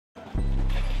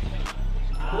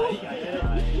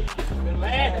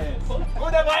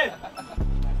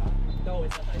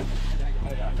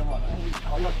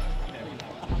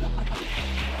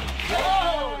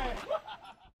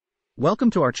Welcome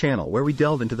to our channel where we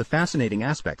delve into the fascinating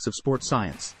aspects of sports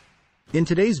science. In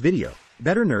today's video,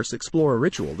 Better Nurse explore a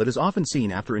ritual that is often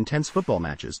seen after intense football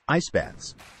matches, ice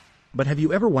baths. But have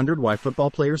you ever wondered why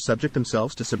football players subject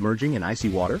themselves to submerging in icy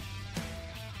water?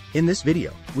 In this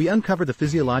video, we uncover the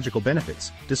physiological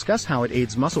benefits, discuss how it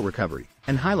aids muscle recovery,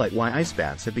 and highlight why ice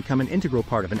baths have become an integral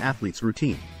part of an athlete's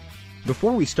routine.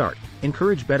 Before we start,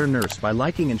 encourage Better Nurse by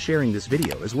liking and sharing this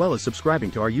video as well as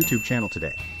subscribing to our YouTube channel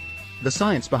today. The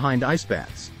science behind ice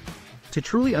baths. To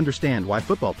truly understand why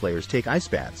football players take ice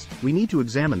baths, we need to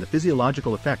examine the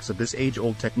physiological effects of this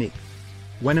age-old technique.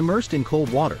 When immersed in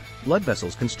cold water, blood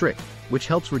vessels constrict, which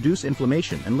helps reduce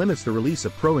inflammation and limits the release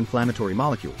of pro-inflammatory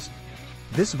molecules.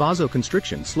 This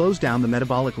vasoconstriction slows down the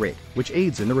metabolic rate, which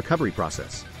aids in the recovery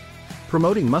process.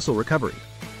 Promoting muscle recovery.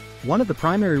 One of the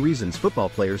primary reasons football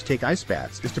players take ice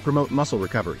baths is to promote muscle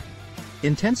recovery.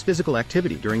 Intense physical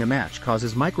activity during a match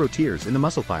causes micro-tears in the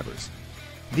muscle fibers.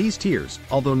 These tears,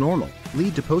 although normal,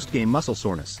 lead to post-game muscle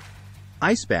soreness.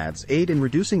 Ice baths aid in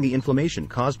reducing the inflammation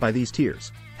caused by these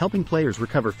tears, helping players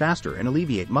recover faster and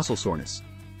alleviate muscle soreness.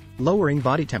 Lowering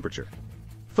body temperature.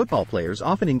 Football players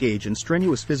often engage in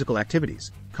strenuous physical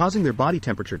activities, causing their body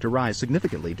temperature to rise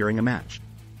significantly during a match.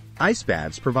 Ice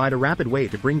baths provide a rapid way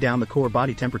to bring down the core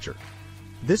body temperature.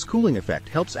 This cooling effect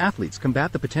helps athletes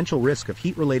combat the potential risk of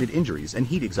heat-related injuries and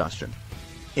heat exhaustion.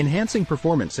 Enhancing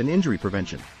performance and injury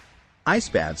prevention. Ice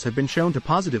baths have been shown to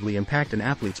positively impact an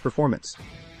athlete's performance.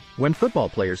 When football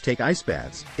players take ice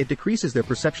baths, it decreases their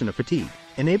perception of fatigue,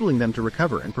 enabling them to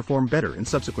recover and perform better in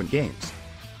subsequent games.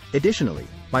 Additionally,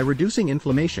 by reducing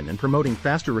inflammation and promoting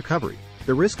faster recovery,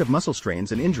 the risk of muscle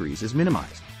strains and injuries is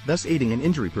minimized, thus aiding in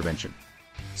injury prevention.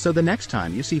 So the next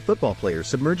time you see football players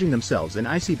submerging themselves in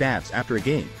icy baths after a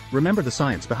game, remember the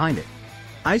science behind it.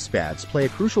 Ice baths play a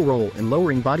crucial role in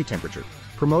lowering body temperature,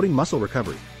 promoting muscle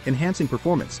recovery, enhancing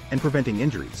performance, and preventing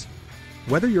injuries.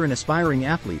 Whether you're an aspiring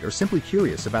athlete or simply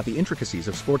curious about the intricacies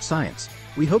of sports science,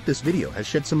 we hope this video has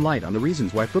shed some light on the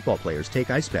reasons why football players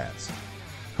take ice baths.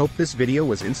 Hope this video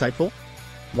was insightful?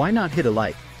 Why not hit a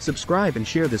like, subscribe and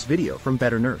share this video from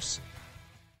Better Nurse.